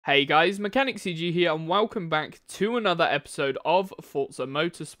Hey guys, Mechanic CG here and welcome back to another episode of Forza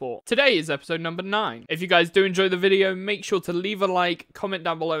Motorsport. Today is episode number 9. If you guys do enjoy the video, make sure to leave a like, comment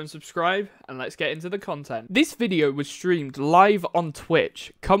down below and subscribe, and let's get into the content. This video was streamed live on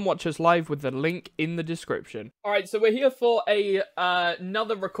Twitch. Come watch us live with the link in the description. Alright, so we're here for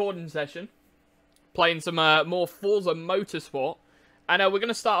another recording session, playing some more Forza Motorsport. And we're going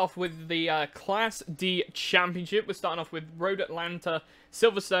to start off with the Class D Championship. We're starting off with Road Atlanta,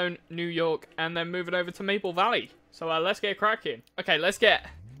 Silverstone, New York, and then moving over to Maple Valley. So let's get cracking. Okay, let's get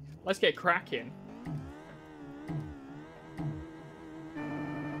cracking.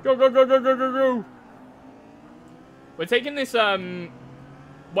 Go, go, go, go, go, go, go. We're taking this,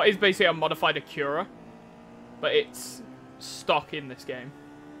 what is basically a modified Acura, but it's stock in this game.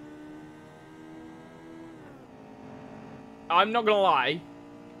 I'm not gonna lie.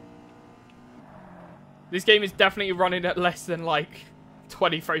 This game is definitely running at less than, like,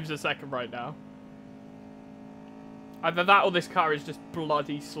 20 frames a second right now. Either that or this car is just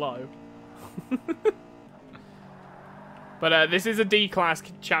bloody slow. But this is a D-Class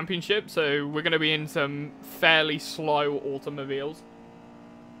championship, so we're gonna be in some fairly slow automobiles.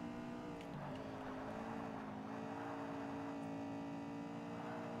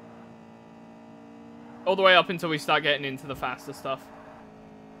 All the way up until we start getting into the faster stuff.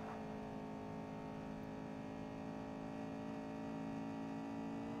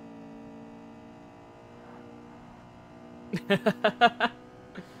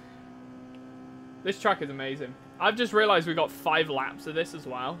 This track is amazing. I've just realized we got 5 laps of this as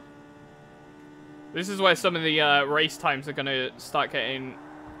well. This is where some of the race times are going to start getting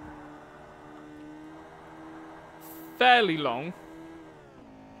fairly long.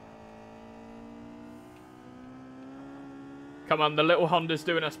 Come on, the little Honda's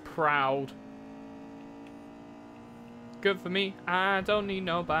doing us proud. Good for me, I don't need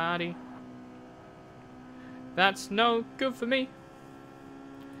nobody. That's no good for me.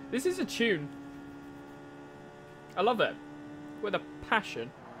 This is a tune. I love it. With a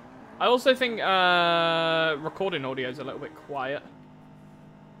passion. I also think recording audio is a little bit quiet.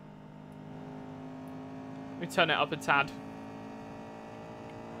 Let me turn it up a tad.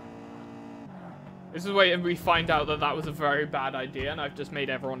 This is where we find out that that was a very bad idea, and I've just made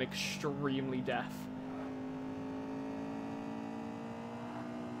everyone extremely deaf.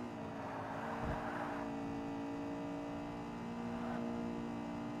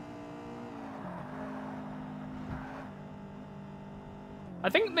 I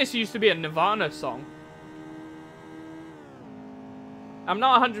think this used to be a Nirvana song. I'm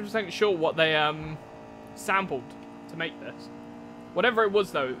not 100% sure what they sampled to make this. Whatever it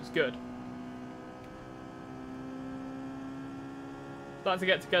was, though, it was good. Starting to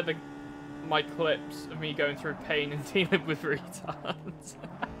get together my clips of me going through pain and dealing with retards.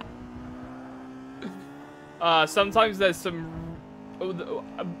 Sometimes there's some...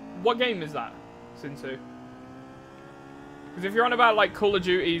 what game is that, Sinsu? Because if you're on about like Call of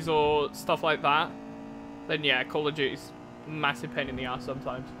Duties or stuff like that, then yeah, Call of Duty's a massive pain in the ass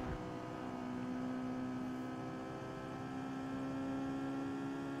sometimes.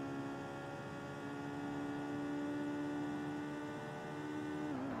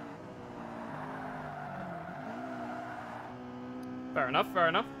 Fair enough, fair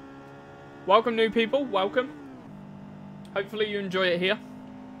enough. Welcome, new people. Welcome. Hopefully you enjoy it here.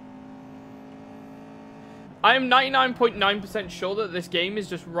 I am 99.9% sure that this game is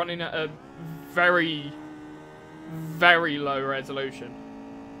just running at a very, very low resolution.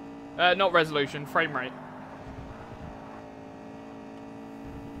 Not resolution, frame rate.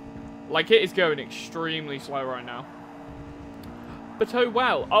 Like, it is going extremely slow right now. But oh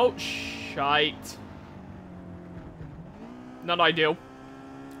well. Oh, shite. Not ideal.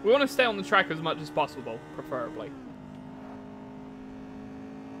 We want to stay on the track as much as possible, preferably.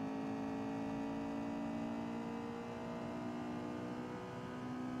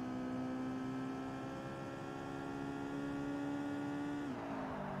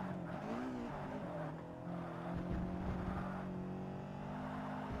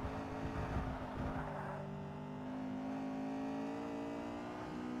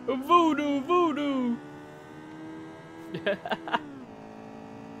 Voodoo, voodoo!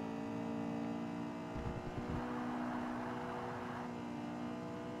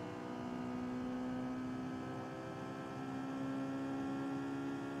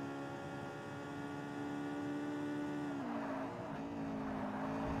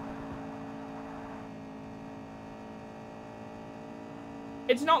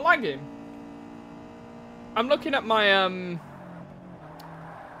 It's not lagging. I'm looking at my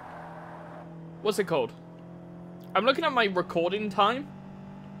what's it called? I'm looking at my recording time,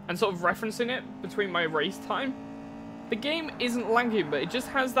 and sort of referencing it between my race time, the game isn't lagging, but it just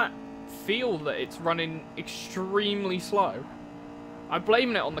has that feel that it's running extremely slow. I'm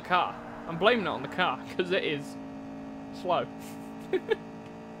blaming it on the car. I'm blaming it on the car, because it is slow.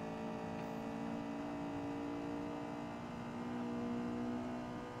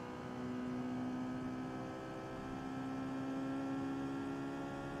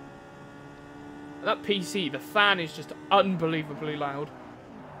 That PC, the fan is just unbelievably loud.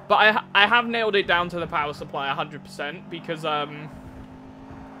 But I have nailed it down to the power supply 100% because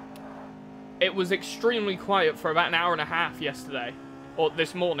it was extremely quiet for about an hour and a half yesterday, or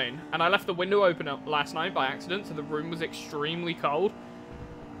this morning, and I left the window open up last night by accident, so the room was extremely cold.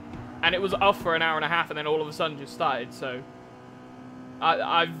 And it was off for an hour and a half, and then all of a sudden just started, so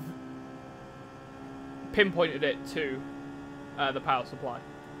I've pinpointed it to the power supply.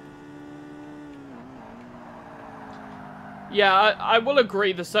 Yeah, I will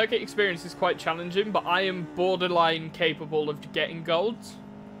agree, the circuit experience is quite challenging, but I am borderline capable of getting golds.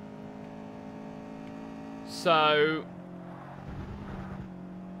 So...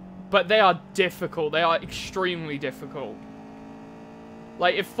 But they are difficult, they are extremely difficult.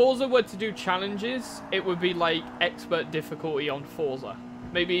 Like, if Forza were to do challenges, it would be like expert difficulty on Forza.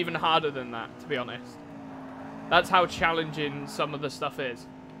 Maybe even harder than that, to be honest. That's how challenging some of the stuff is.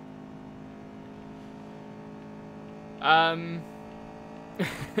 I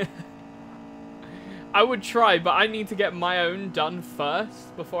would try, but I need to get my own done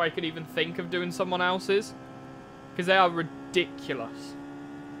first before I could even think of doing someone else's. Because they are ridiculous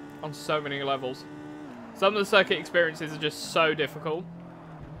on so many levels. Some of the circuit experiences are just so difficult.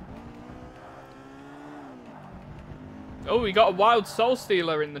 Oh, we got a Wild Soul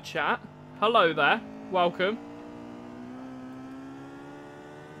Stealer in the chat. Hello there. Welcome.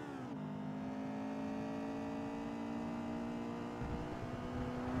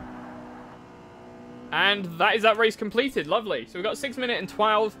 And that is that race completed. Lovely. So we've got 6 minutes and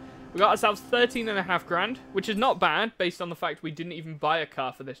 12. We got ourselves 13.5 grand, which is not bad based on the fact we didn't even buy a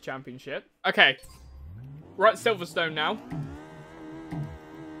car for this championship. Okay. We're at Silverstone now.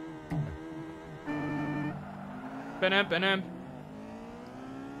 Ba-nam, ba-nam.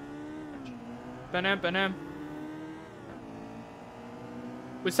 Ba-nam, ba-nam.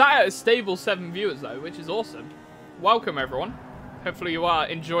 We're sat at a stable 7 viewers though, which is awesome. Welcome everyone. Hopefully you are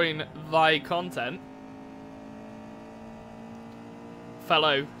enjoying thy content.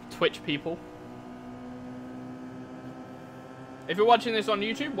 Fellow Twitch people. If you're watching this on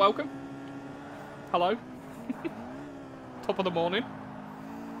YouTube, welcome. Hello. Top of the morning.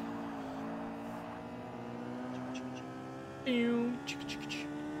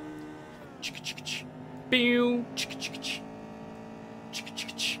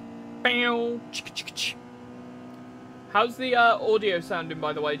 How's the audio sounding,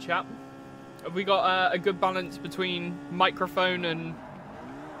 by the way, chap? Have we got a good balance between microphone and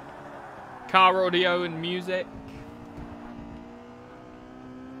car audio and music?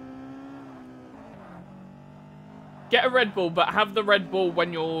 Get a Red Bull, but have the Red Bull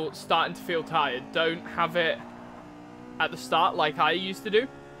when you're starting to feel tired. Don't have it at the start like I used to do,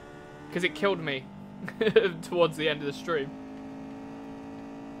 because it killed me towards the end of the stream.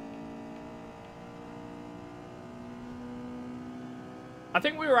 I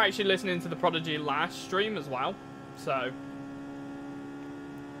think we were actually listening to the Prodigy last stream as well, so...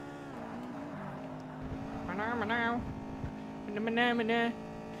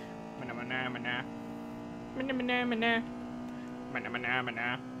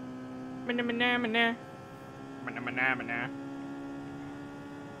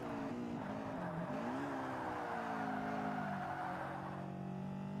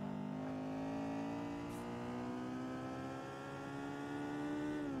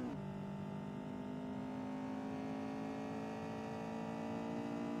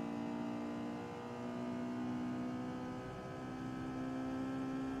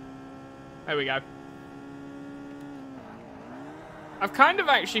 There we go. I've kind of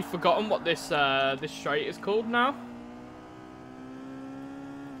actually forgotten what this this straight is called now.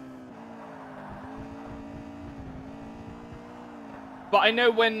 But I know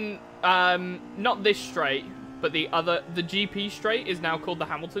when not this straight, but the GP straight is now called the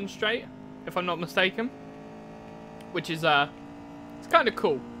Hamilton straight, if I'm not mistaken. Which is it's kind of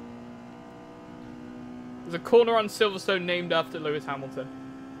cool. There's a corner on Silverstone named after Lewis Hamilton.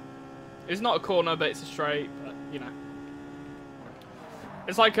 It's not a corner, but it's a straight, but, you know.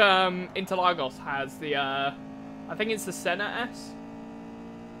 It's like, Interlagos has the, I think it's the Senna S.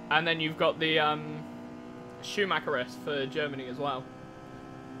 And then you've got the, Schumacher S for Germany as well.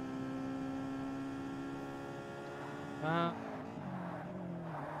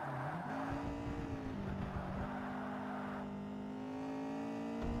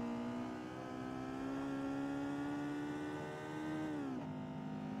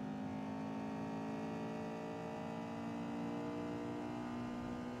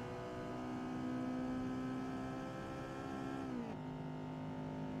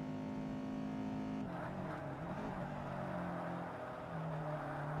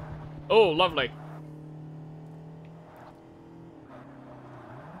 Oh, lovely.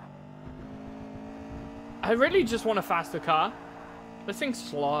 I really just want a faster car. This thing's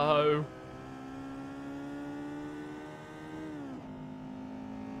slow.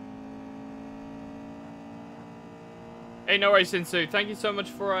 Hey, no worries, Sinsu. Thank you so much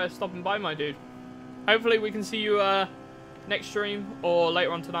for stopping by, my dude. Hopefully we can see you next stream, or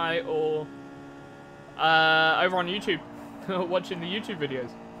later on tonight, or over on YouTube, watching the YouTube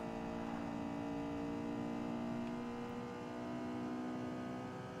videos.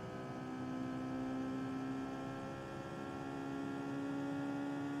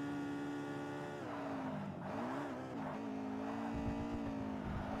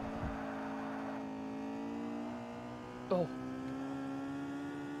 Oh.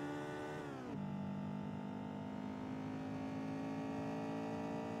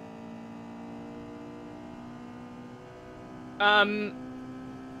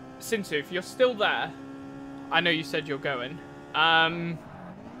 Sinsu, if you're still there, I know you said you're going. I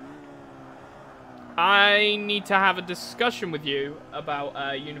need to have a discussion with you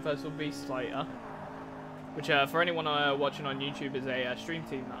about Universal Beast later, which for anyone watching on YouTube is a stream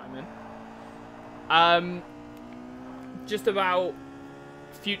team that I'm in. Just about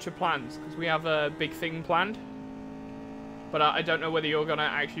future plans, because we have a big thing planned, but I don't know whether you're gonna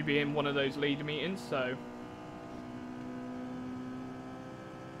actually be in one of those lead meetings, so.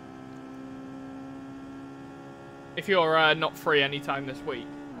 If you're not free anytime this week.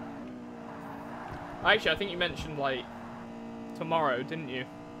 Actually, I think you mentioned, like, tomorrow, didn't you?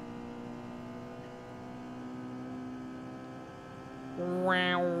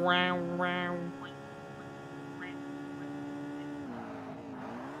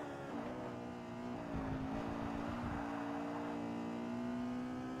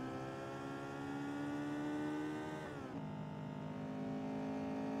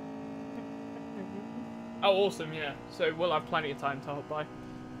 Oh, awesome, yeah. So we'll have plenty of time to hop by.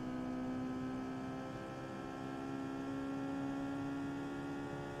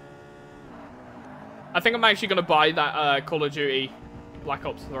 I think I'm actually going to buy that Call of Duty Black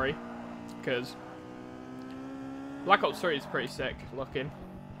Ops 3. Because Black Ops 3 is pretty sick looking.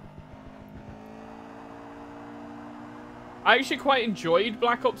 I actually quite enjoyed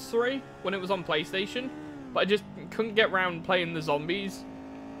Black Ops 3 when it was on PlayStation. But I just couldn't get around playing the zombies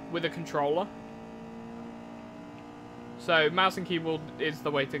with a controller. So, mouse and keyboard is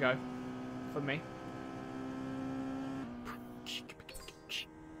the way to go for me.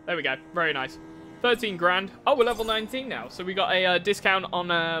 There we go. Very nice. 13 grand. Oh, we're level 19 now. So we got a discount on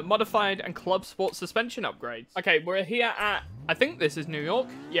modified and club sport suspension upgrades. Okay, we're here at... I think this is New York.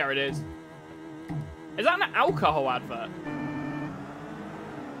 Yeah, it is. Is that an alcohol advert?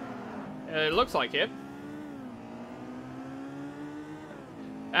 It looks like it.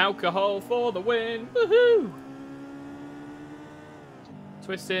 Alcohol for the win. Woohoo!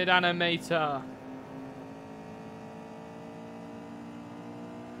 Twisted Animator.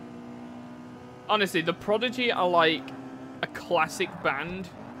 Honestly, the Prodigy are like a classic band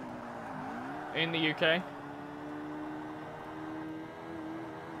in the UK.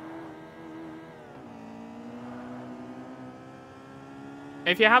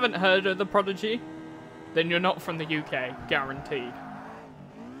 If you haven't heard of the Prodigy, then you're not from the UK, guaranteed.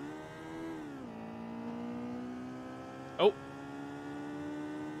 Oh.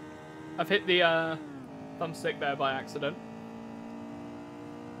 I've hit the thumbstick there by accident.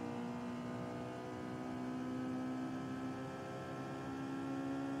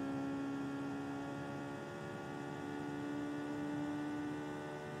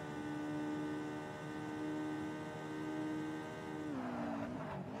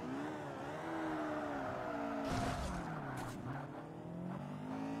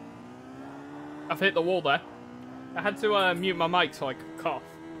 I've hit the wall there. I had to mute my mic so I could cough.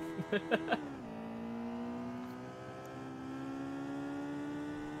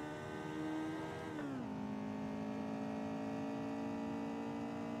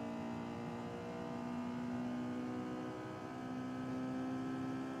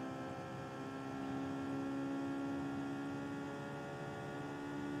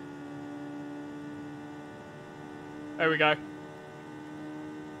 There we go.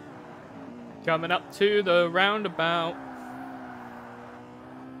 Coming up to the roundabout.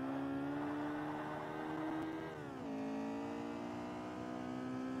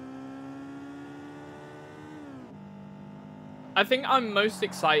 I think I'm most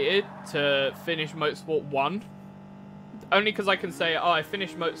excited to finish Motorsport 1. Only because I can say, oh, I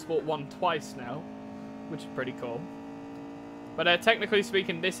finished Motorsport 1 twice now. Which is pretty cool. But technically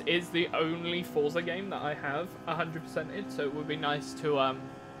speaking, this is the only Forza game that I have 100%ed. So it would be nice to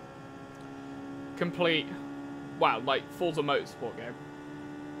complete, wow, like Forza Motorsport game.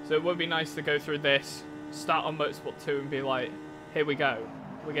 So it would be nice to go through this, start on Motorsport 2 and be like, here we go.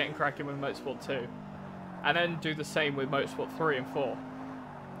 We're getting cracking with Motorsport 2. And then do the same with Motorsport 3 and 4.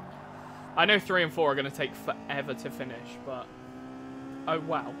 I know 3 and 4 are going to take forever to finish, but... oh,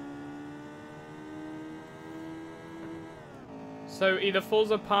 wow. So either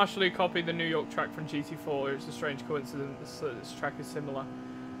Forza partially copied the New York track from GT4, or it's a strange coincidence that this track is similar.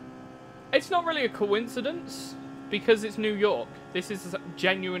 It's not really a coincidence, because it's New York. This is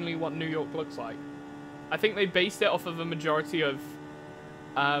genuinely what New York looks like. I think they based it off of a majority of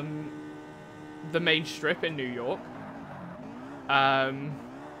the main strip in New York.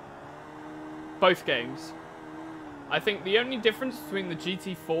 Both games. I think the only difference between the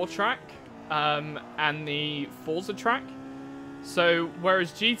GT4 track and the Forza track, so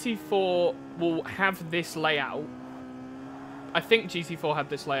whereas GT4 will have this layout, I think GT4 had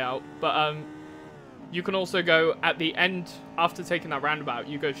this layout, but you can also go at the end, after taking that roundabout,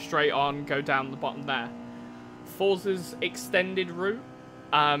 you go straight on, go down the bottom there. Forza's extended route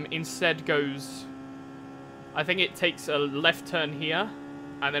instead goes, I think it takes a left turn here,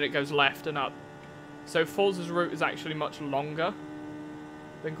 and then it goes left and up. So Forza's route is actually much longer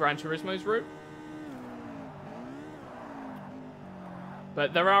than Gran Turismo's route.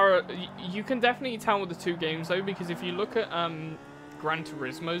 But there are, you can definitely tell with the two games though, because if you look at Gran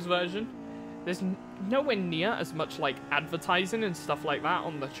Turismo's version, there's nowhere near as much like advertising and stuff like that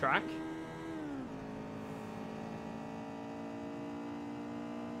on the track.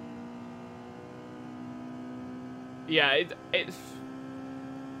 Yeah, it's...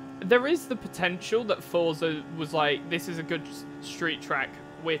 there is the potential that Forza was like, this is a good street track,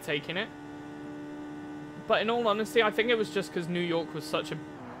 we're taking it. But in all honesty, I think it was just because New York was such a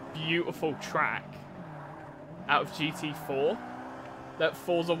beautiful track out of GT4 that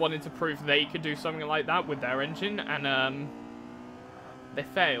Forza wanted to prove they could do something like that with their engine, and they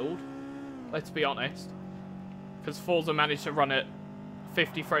failed, let's be honest, because Forza managed to run at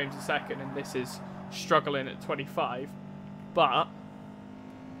 50 frames a second and this is struggling at 25. But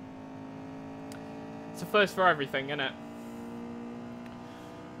it's a first for everything, isn't it?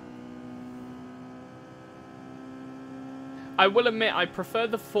 I will admit I prefer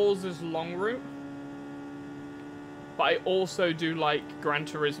the Forza's long route, but I also do like Gran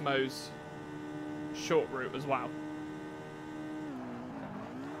Turismo's short route as well.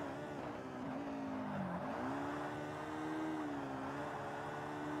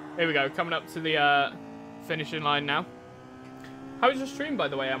 Here we go, coming up to the finishing line now. How was your stream, by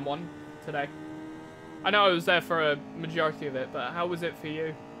the way, M1, today? I know I was there for a majority of it, but how was it for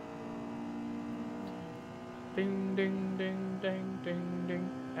you? Ding, ding, ding, ding, ding, ding.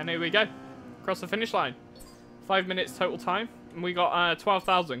 And here we go. Across the finish line. 5 minutes total time. And we got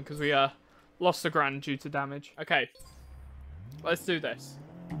 12,000 because we lost the grand due to damage. Okay. Let's do this.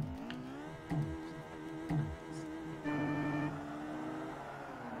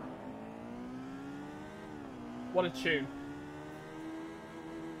 What a tune.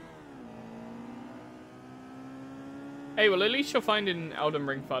 Hey, well, at least you're finding Elden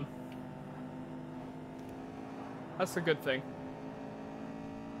Ring fun. That's a good thing.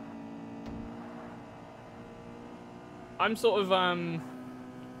 I'm sort of,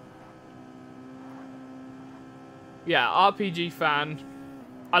 yeah, RPG fan.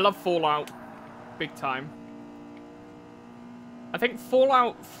 I love Fallout. Big time. I think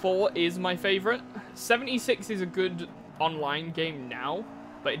Fallout 4 is my favorite. 76 is a good online game now,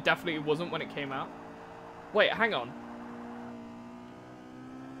 but it definitely wasn't when it came out. Wait, hang on.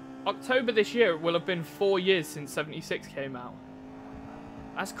 October this year will have been 4 years since 76 came out.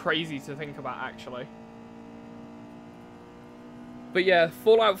 That's crazy to think about, actually. But yeah,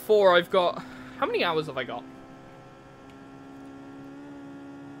 Fallout 4, I've got... how many hours have I got?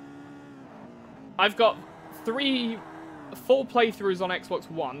 I've got 4 playthroughs on Xbox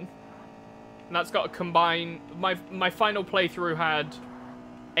One. And that's got to combine... My final playthrough had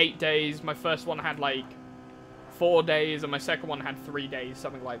 8 days. My first one had like 4 days. And my second one had 3 days.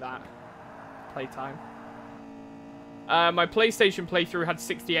 Something like that. Playtime. My PlayStation playthrough had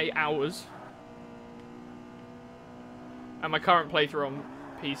 68 hours. And my current playthrough on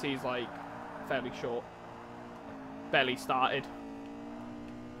PC is like fairly short. Barely started.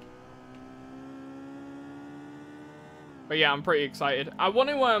 But yeah, I'm pretty excited. I want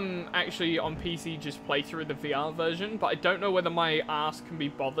to actually on PC just play through the VR version, but I don't know whether my ass can be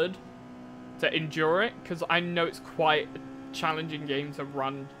bothered to endure it, because I know it's quite a challenging game to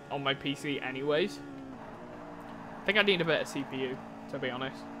run on my PC anyways. I think I need a better CPU, to be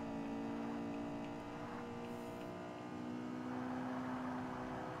honest.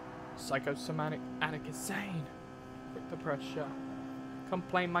 Psychosomatic Attic insane. Quick the pressure. Come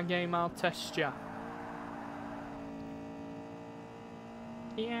play my game, I'll test ya.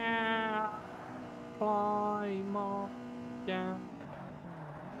 Yeah. Play my game.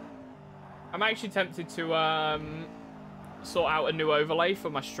 I'm actually tempted to sort out a new overlay for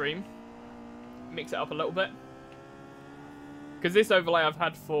my stream. Mix it up a little bit. Because this overlay I've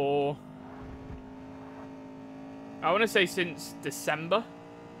had for, I want to say since December.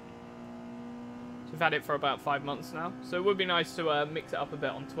 So I've had it for about 5 months now. So it would be nice to mix it up a bit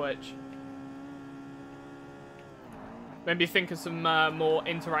on Twitch. Maybe think of some more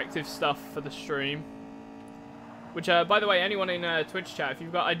interactive stuff for the stream. Which, by the way, anyone in Twitch chat, if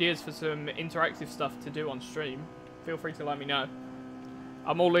you've got ideas for some interactive stuff to do on stream, feel free to let me know.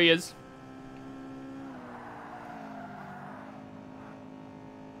 I'm all ears.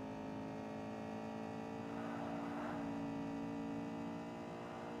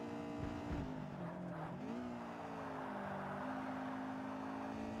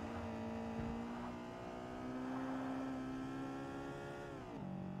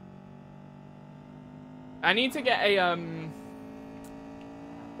 I need to get a,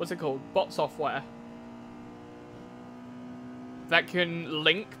 what's it called? Bot software. That can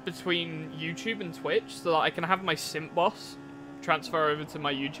link between YouTube and Twitch so that I can have my simp boss transfer over to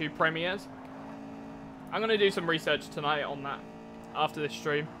my YouTube premieres. I'm going to do some research tonight on that after this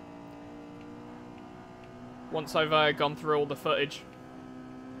stream. Once I've gone through all the footage.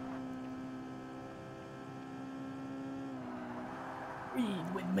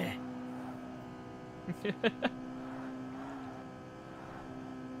 Read with me.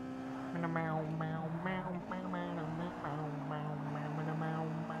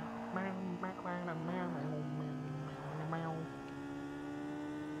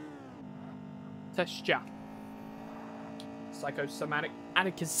 Texture. Psychosomatic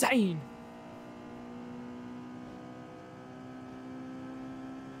Attic insane.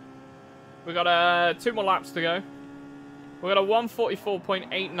 We got 2 more laps to go. We got a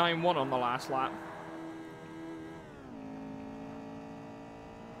 1:44.891 on the last lap.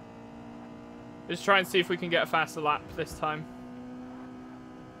 Let's try and see if we can get a faster lap this time.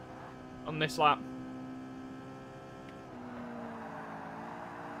 On this lap.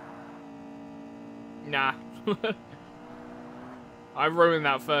 Nah. I ruined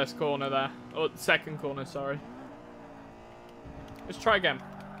that first corner there. Or second corner, sorry. Let's try again.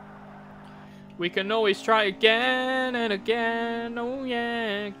 We can always try again and again. Oh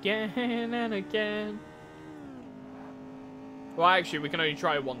yeah, again and again. Well, actually, we can only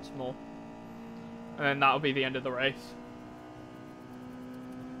try once more. And then that'll be the end of the race.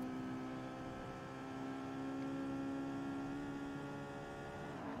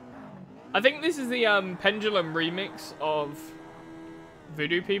 I think this is the Pendulum remix of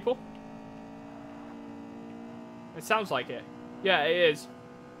Voodoo People. It sounds like it. Yeah, it is.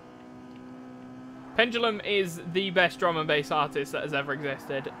 Pendulum is the best drum and bass artist that has ever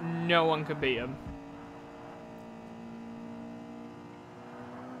existed. No one can beat him.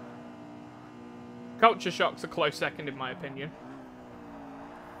 Culture Shock's a close second in my opinion.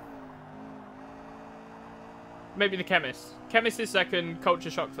 Maybe the Chemist. Chemist is second, Culture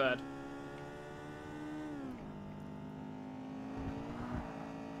Shock third.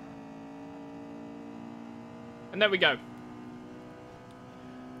 And there we go.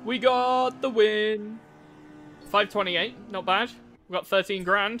 We got the win. 528, not bad. We got 13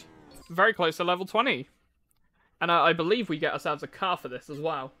 grand. Very close to level 20. And I believe we get ourselves a car for this as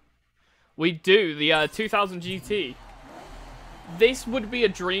well. We do, the 2000 GT. This would be a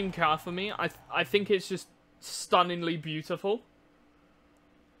dream car for me. I think it's just stunningly beautiful.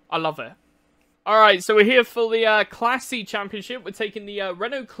 I love it. Alright, so we're here for the Class C Championship. We're taking the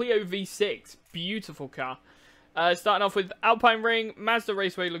Renault Clio V6. Beautiful car. Starting off with Alpine Ring, Mazda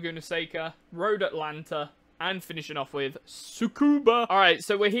Raceway Laguna Seca, Road Atlanta, and finishing off with Tsukuba. Alright,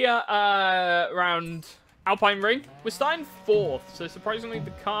 so we're here around Alpine Ring. We're starting 4th, so surprisingly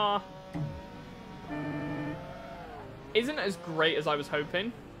the car isn't as great as I was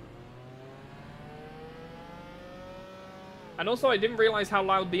hoping. And also, I didn't realize how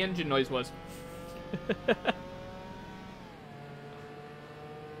loud the engine noise was.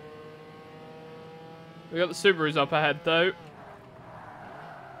 We got the Subarus up ahead, though.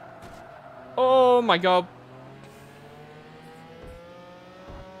 Oh, my God.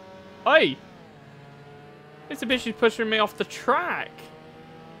 Hey! Mitsubishi's pushing me off the track.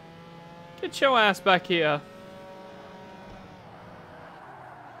 Get your ass back here.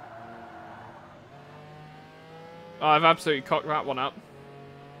 Oh, I've absolutely cocked that one up.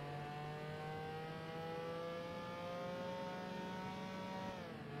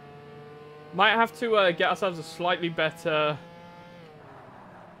 Might have to get ourselves a slightly better...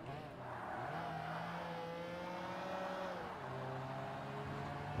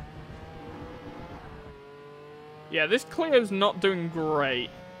 Yeah, this Clio's not doing great.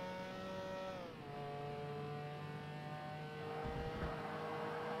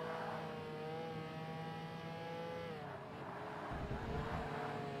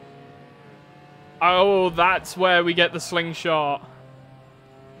 Oh, that's where we get the slingshot.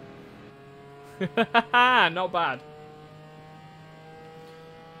 Not bad.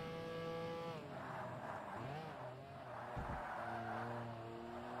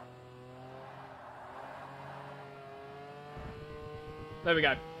 There we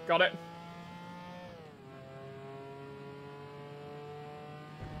go. Got it.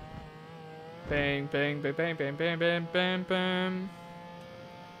 Bang, bang, bang, bang, bang, bang, bang, bang, bang.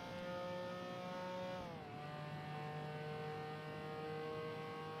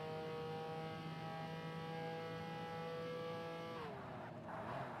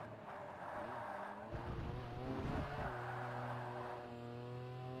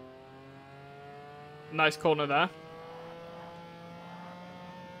 Nice corner there.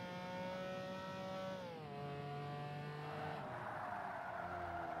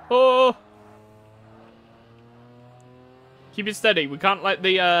 Oh! Keep it steady. We can't let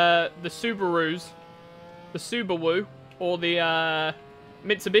the Subarus, the Subaru, or the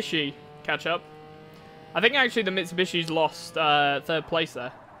Mitsubishi catch up. I think actually the Mitsubishi's lost third place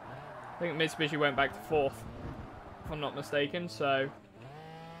there. I think Mitsubishi went back to fourth, if I'm not mistaken, so...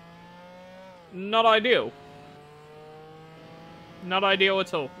 Not ideal. Not ideal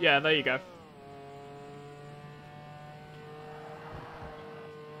at all. Yeah, there you go.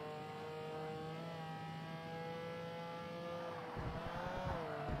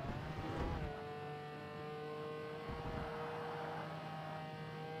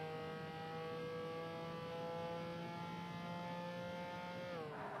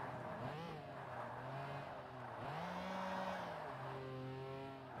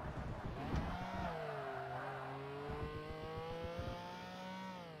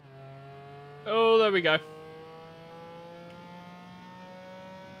 Oh, there we go.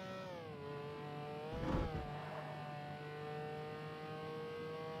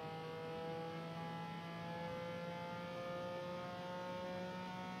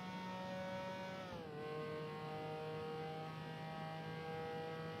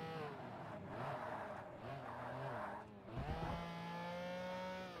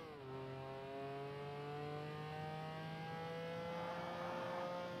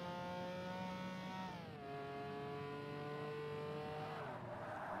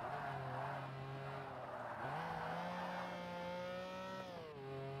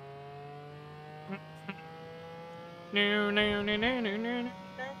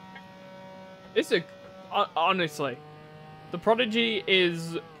 It's a... honestly, The Prodigy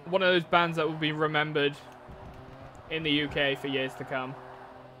is one of those bands that will be remembered in the UK for years to come.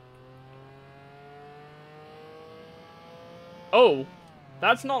 Oh,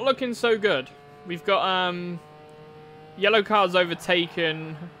 that's not looking so good. We've got, yellow car's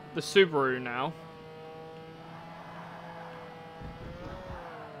overtaken the Subaru now.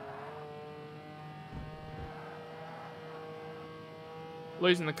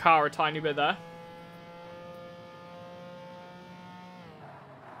 Losing the car a tiny bit there.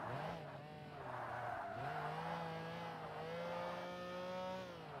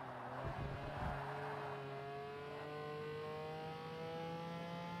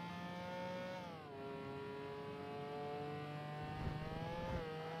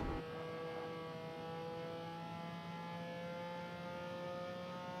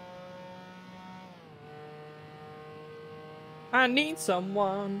 I need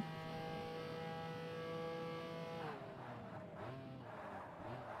someone.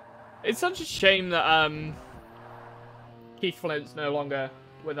 It's such a shame that Keith Flint's no longer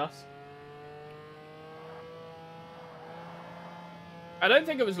with us. I don't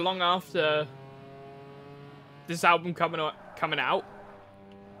think it was long after this album coming out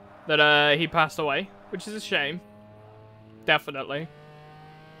that he passed away, which is a shame. Definitely.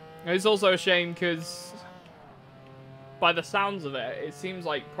 It's also a shame because, by the sounds of it, it seems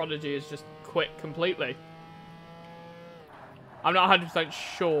like Prodigy has just quit completely. I'm not 100%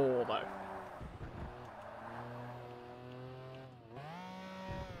 sure, though.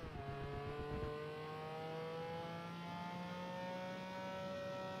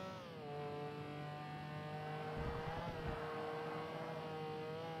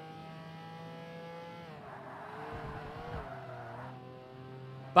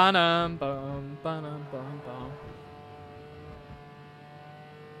 Ba-dum, bum, ba-dum, bum, bum.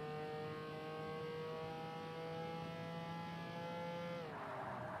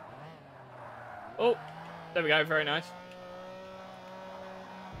 Oh, there we go. Very nice.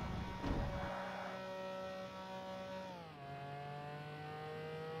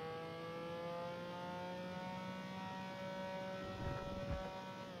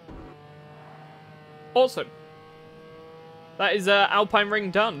 Awesome. That is Alpine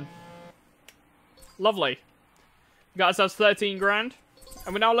ring done. Lovely. We got ourselves 13 grand.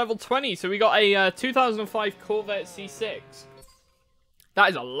 And we're now level 20. So we got a 2005 Corvette C6.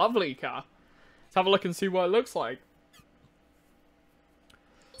 That is a lovely car. Let's have a look and see what it looks like.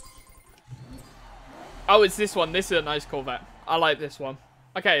 Oh, it's this one. This is a nice Corvette. I like this one.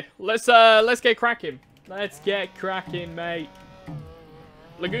 Okay, let's get cracking. Let's get cracking, mate.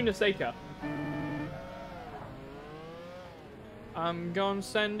 Laguna Seca. I'm gonna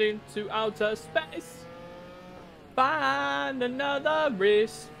send into outer space. Find another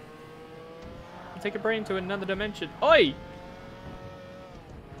race. Take a brain to another dimension. Oi!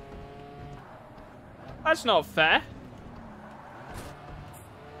 That's not fair.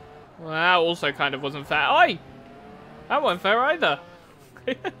 Well, that also kind of wasn't fair. Oi! That wasn't fair either.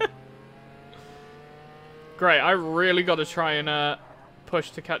 Great, I really got to try and push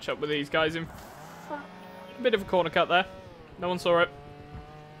to catch up with these guys. In a bit of a corner cut there. No one saw it.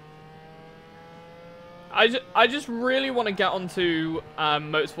 I just really want to get onto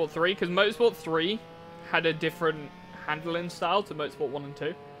Motorsport 3, because Motorsport 3 had a different handling style to Motorsport 1 and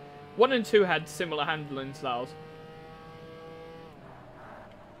 2. 1 and 2 had similar handling styles.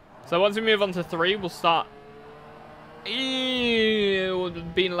 So once we move on to 3, we'll start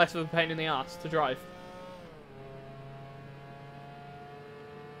being less of a pain in the ass to drive.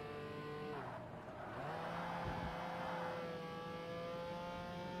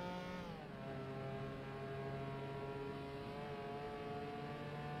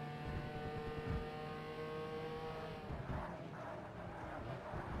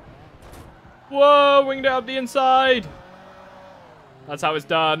 Whoa, winged it up the inside. That's how it's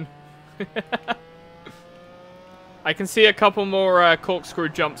done. I can see a couple more corkscrew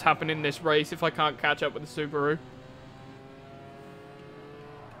jumps happen in this race if I can't catch up with the Subaru.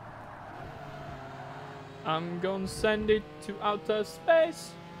 I'm gonna send it to outer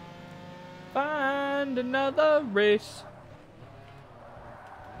space. Find another race.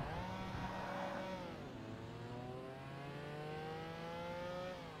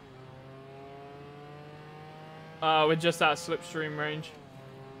 We're just at slipstream range.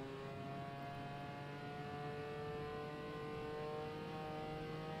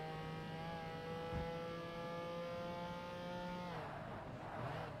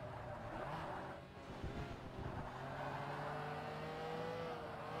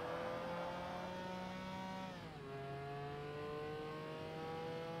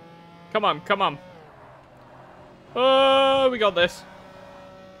 Come on, come on. Oh, we got this.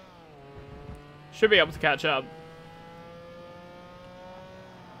 Should be able to catch up.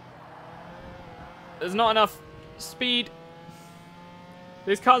 There's not enough speed.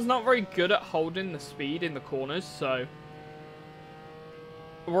 This car's not very good at holding the speed in the corners, so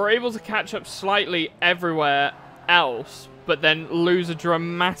we're able to catch up slightly everywhere else, but then lose a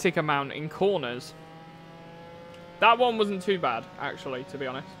dramatic amount in corners. That one wasn't too bad, actually, to be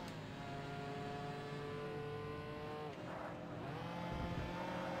honest.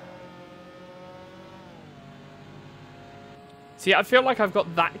 See, I feel like I've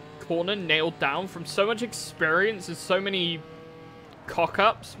got that corner nailed down from so much experience and so many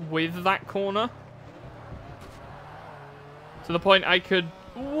cock-ups with that corner. To the point I could...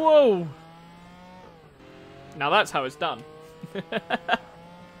 Whoa! Now that's how it's done.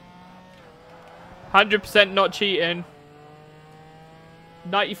 100% not cheating.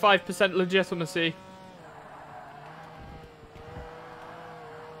 95% legitimacy.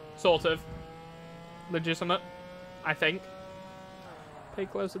 Sort of. Legitimate, I think. Pay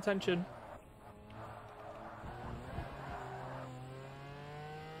close attention.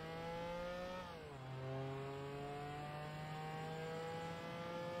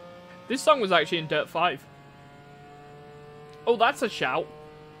 This song was actually in Dirt 5. Oh, that's a shout.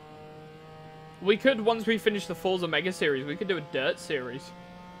 We could, once we finish the Forza Mega series, we could do a Dirt series.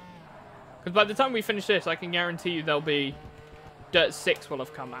 Because by the time we finish this, I can guarantee you there'll be... Dirt 6 will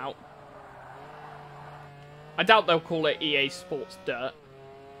have come out. I doubt they'll call it EA Sports Dirt.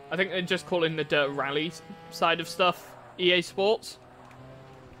 I think they're just calling the Dirt Rally side of stuff EA Sports.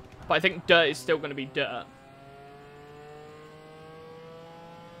 But I think Dirt is still going to be Dirt.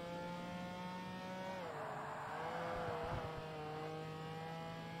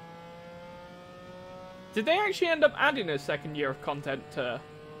 Did they actually end up adding a second year of content to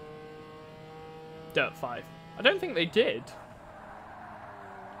Dirt 5? I don't think they did.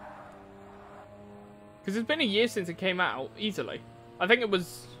 Because it's been a year since it came out, easily. I think it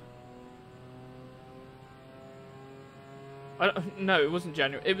was... no, it wasn't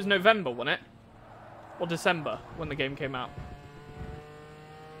January. It was November, wasn't it? Or December, when the game came out.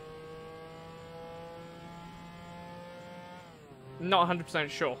 Not 100%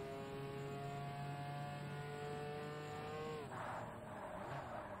 sure.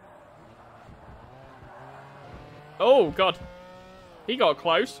 Oh, God. He got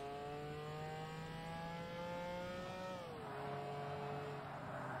close.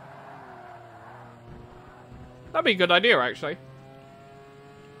 That'd be a good idea, actually.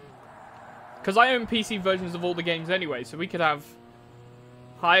 Because I own PC versions of all the games anyway, so we could have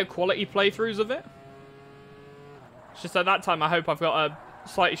higher quality playthroughs of it. It's just at that time, I hope I've got a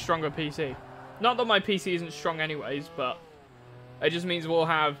slightly stronger PC. Not that my PC isn't strong anyways, but it just means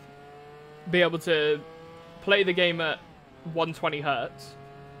we'll be able to play the game at 120 Hertz.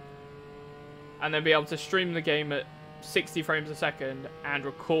 And then be able to stream the game at 60 frames a second and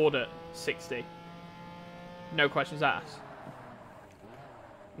record at 60. No questions asked.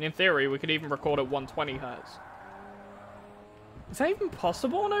 And in theory, we could even record at 120 Hertz. Is that even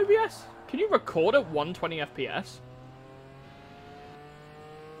possible on OBS? Can you record at 120 FPS?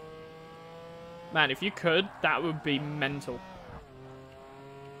 Man, if you could, that would be mental.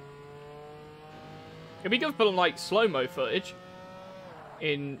 It'd be good for, like, slow-mo footage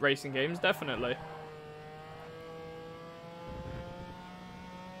in racing games, definitely.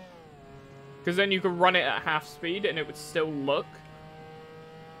 Because then you could run it at half speed and it would still look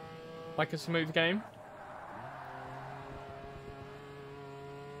like a smooth game.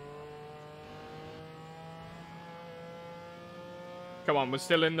 Come on, we're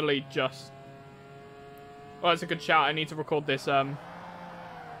still in the lead, just. Well, that's a good shout. I need to record this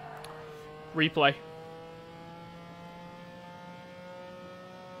replay.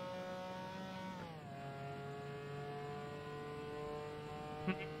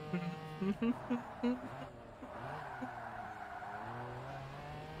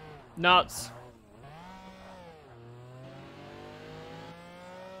 Nuts.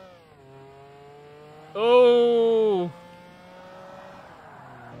 Oh.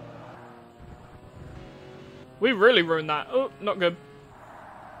 We really ruined that. Oh, not good.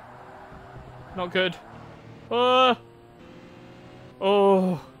 Not good. Oh.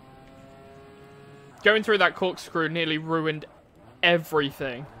 Going through that corkscrew nearly ruined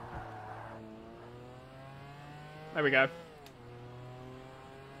everything. There we go.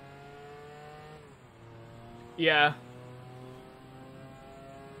 Yeah.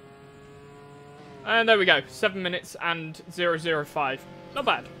 And there we go. 7 minutes and 005. Not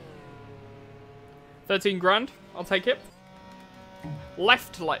bad. 13 grand. I'll take it.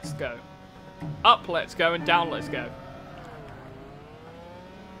 Left, let's go. Up, let's go. And down, let's go.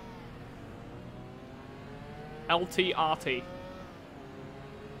 LTRT.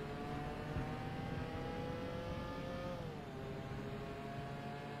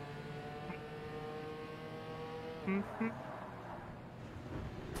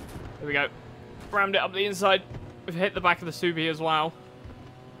 There we go. Rammed it up the inside. We've hit the back of the Subi as well.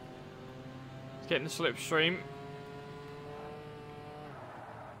 It's getting the slipstream.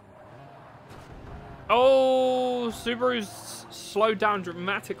 Oh, Subaru's slowed down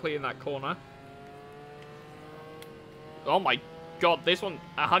dramatically in that corner. Oh my god, this one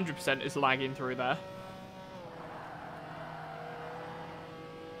 100% is lagging through there.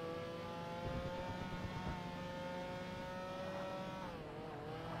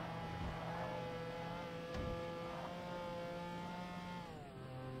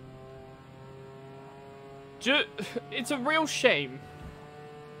 It's a real shame.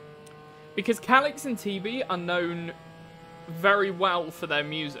 Because Calix and TB are known very well for their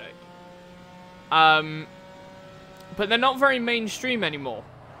music. But they're not very mainstream anymore.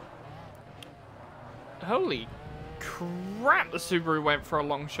 Holy crap, the Subaru went for a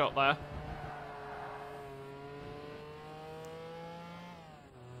long shot there.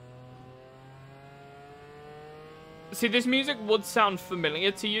 See, this music would sound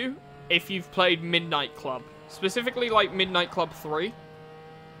familiar to you if you've played Midnight Club. Specifically, like, Midnight Club 3.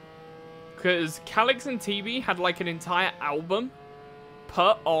 Because Calix and TB had, like, an entire album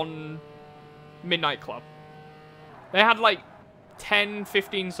put on Midnight Club. They had, like, 10,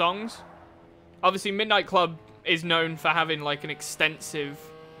 15 songs. Obviously, Midnight Club is known for having, like, an extensive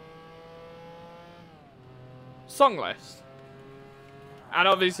song list. And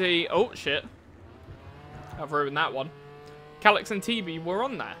obviously... oh, shit. I've ruined that one. Calix and TB were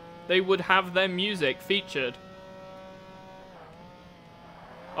on there. They would have their music featured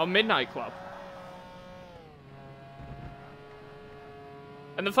on Midnight Club.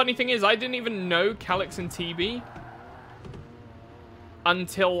 And the funny thing is, I didn't even know Calyx and TB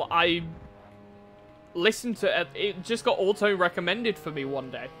until I listened to it. It just got auto-recommended for me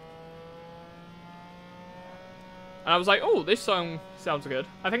one day. And I was like, oh, this song sounds good.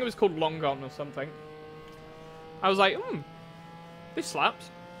 I think it was called Long Gone or something. I was like, this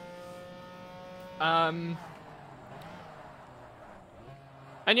slaps. And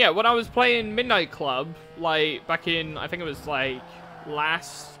yeah, when I was playing Midnight Club, like, back in, I think it was, like,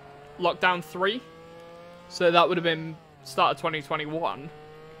 last Lockdown 3. So that would have been start of 2021.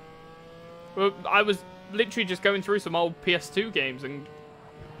 Well, I was literally just going through some old PS2 games, and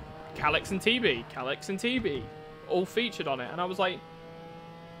Calyx and TB, all featured on it. And I was like,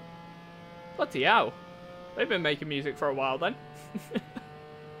 bloody hell. They've been making music for a while then.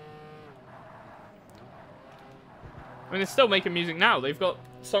 I mean, they're still making music now. They've got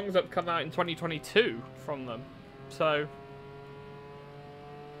songs that come out in 2022 from them. So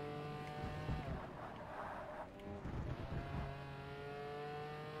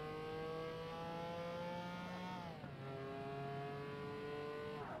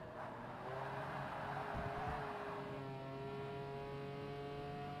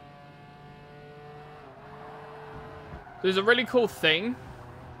there's a really cool thing.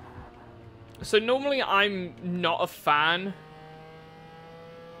 So normally I'm not a fan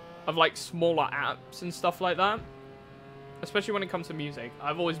of like smaller apps and stuff like that, especially when it comes to music.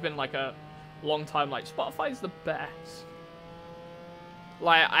 I've always been like a long time like Spotify's the best.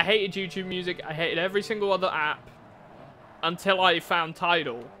 Like, I hated YouTube Music, I hated every single other app until I found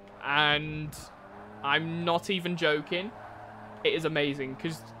Tidal, and I'm not even joking. It is amazing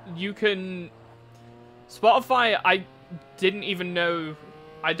because you can Spotify. I don't even know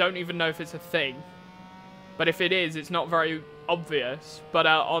if it's a thing, but if it is, it's not very obvious. But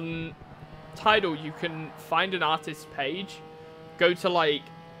on Tidal, you can find an artist's page, go to like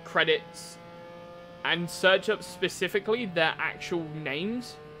credits, and search up specifically their actual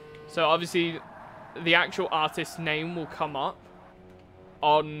names. So obviously, the actual artist's name will come up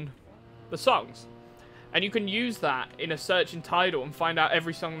on the songs. And you can use that in a search in Tidal and find out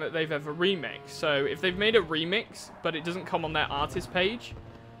every song that they've ever remixed. So if they've made a remix, but it doesn't come on their artist page,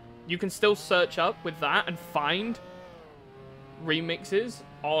 you can still search up with that and find remixes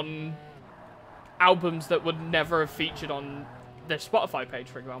on albums that would never have featured on their Spotify page,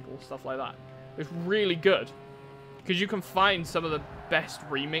 for example, stuff like that. It's really good because you can find some of the best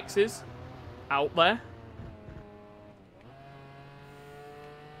remixes out there.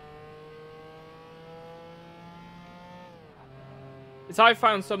 It's how I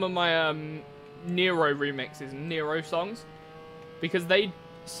found some of my Nero remixes and Nero songs, because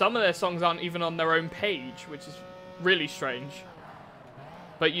some of their songs aren't even on their own page, which is really strange.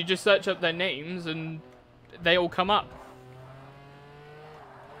 But you just search up their names and they all come up.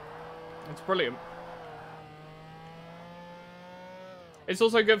 It's brilliant. It's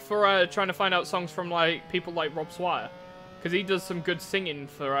also good for trying to find out songs from like people like Rob Swire, because he does some good singing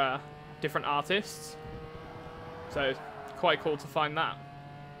for different artists. So it's quite cool to find that.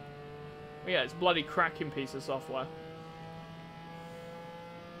 But yeah, it's a bloody cracking piece of software.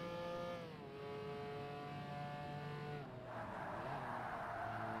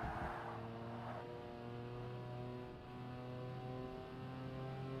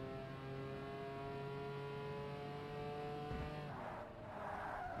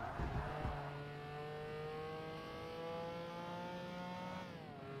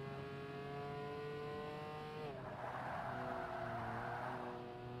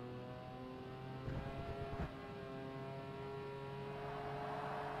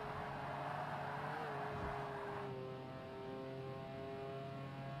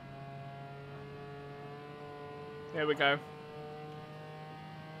 There we go.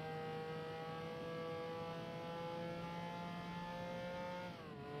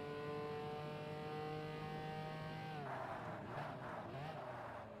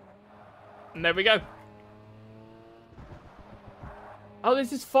 And there we go. Oh,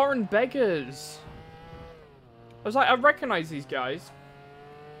 this is Foreign Beggars. I was like, I recognize these guys.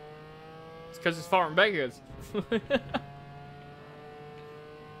 It's because it's Foreign Beggars.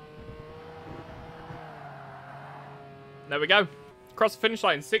 There we go. Across the finish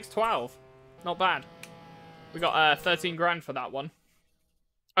line, 6:12. Not bad. We got 13 grand for that one.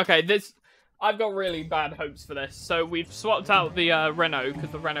 Okay, I've got really bad hopes for this. So we've swapped out the Renault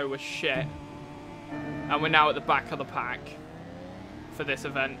because the Renault was shit. And we're now at the back of the pack for this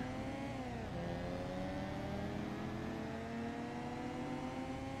event.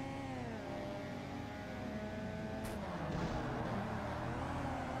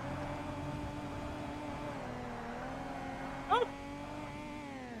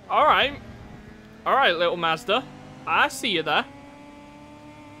 Alright. Alright, little Mazda. I see you there.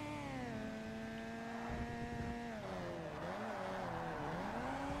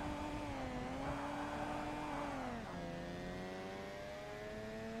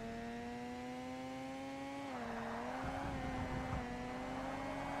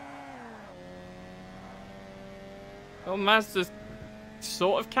 Little Mazda's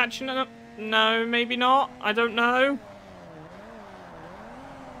sort of catching up. No, maybe not. I don't know.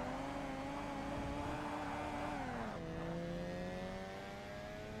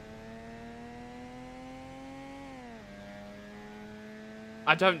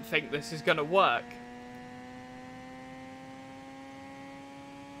 I don't think this is gonna work.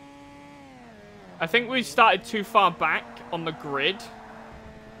 I think we started too far back on the grid.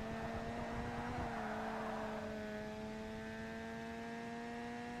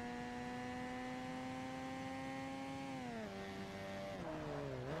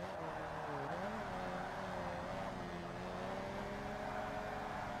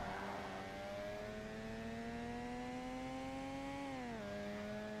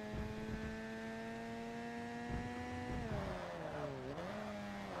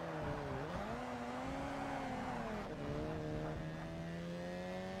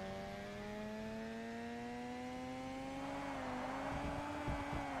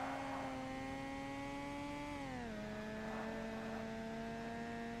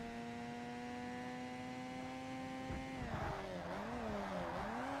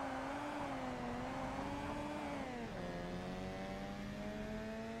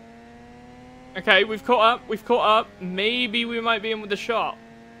 Okay, we've caught up. We've caught up. Maybe we might be in with the shot.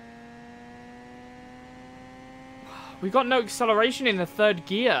 We got no acceleration in the third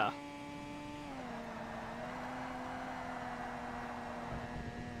gear.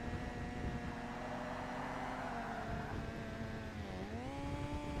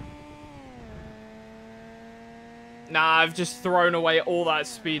 Nah, I've just thrown away all that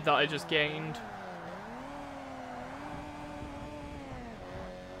speed that I just gained.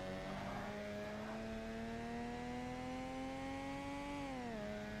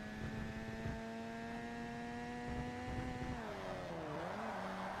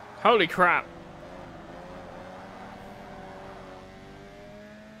 Holy crap.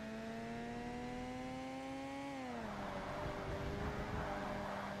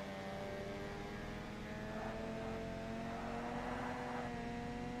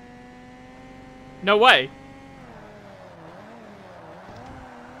 No way.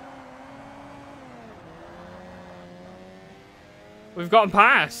 We've gotten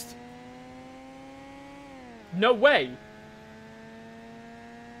past. No way.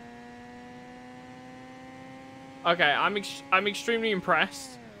 Okay, I'm extremely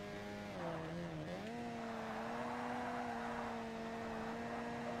impressed.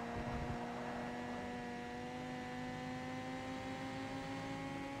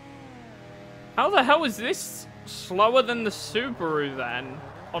 How the hell is this slower than the Subaru then,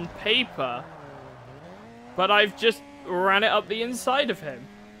 on paper? But I've just ran it up the inside of him.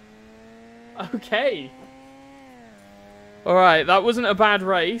 Okay. Alright, that wasn't a bad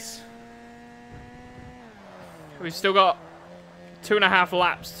race. We've still got 2.5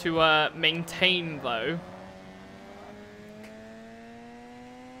 laps to maintain, though.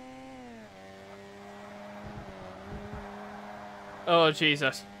 Oh,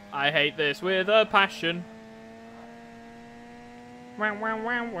 Jesus. I hate this with a passion. Wow, wow,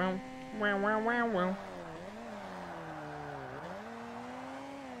 wow, wow. Wow, wow, wow, wow.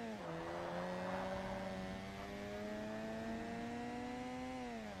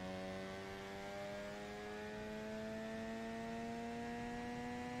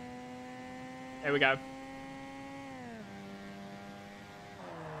 Here we go.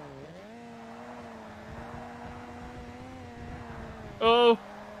 Oh.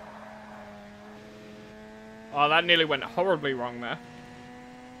 Oh, that nearly went horribly wrong there.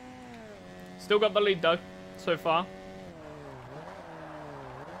 Still got the lead though, so far.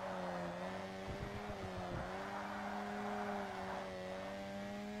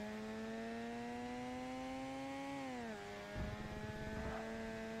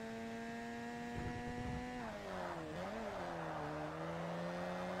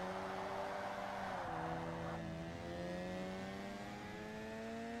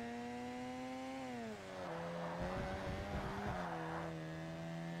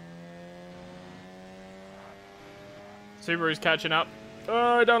 Subaru's catching up.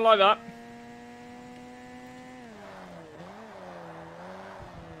 Oh, I don't like that.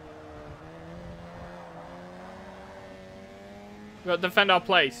 We've got to defend our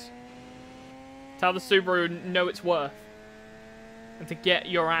place. Tell the Subaru know its worth. and to get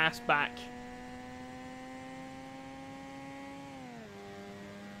your ass back.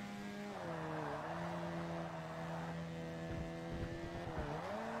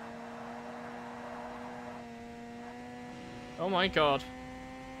 Oh my god.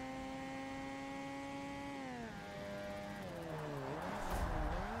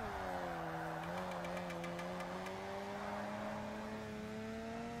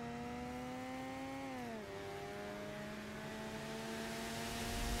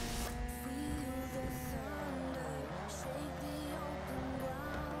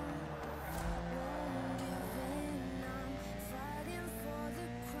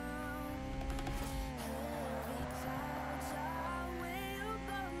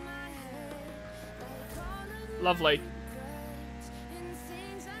 Lovely.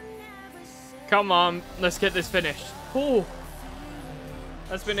 Come on, let's get this finished. Ooh.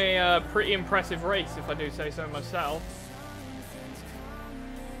 That's been a pretty impressive race, if I do say so myself.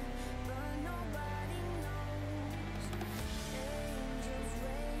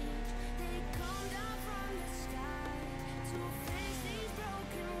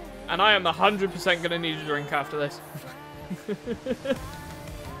 And I am 100% going to need a drink after this.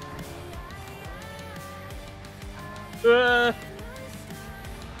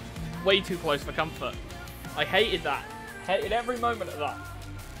 Way too close for comfort. I hated that. Hated every moment of that.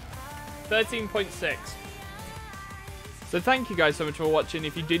 13.6. So thank you guys so much for watching.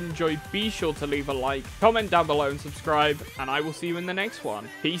 If you did enjoy, be sure to leave a like, comment down below and subscribe. And I will see you in the next one.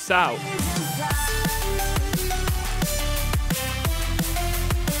 Peace out.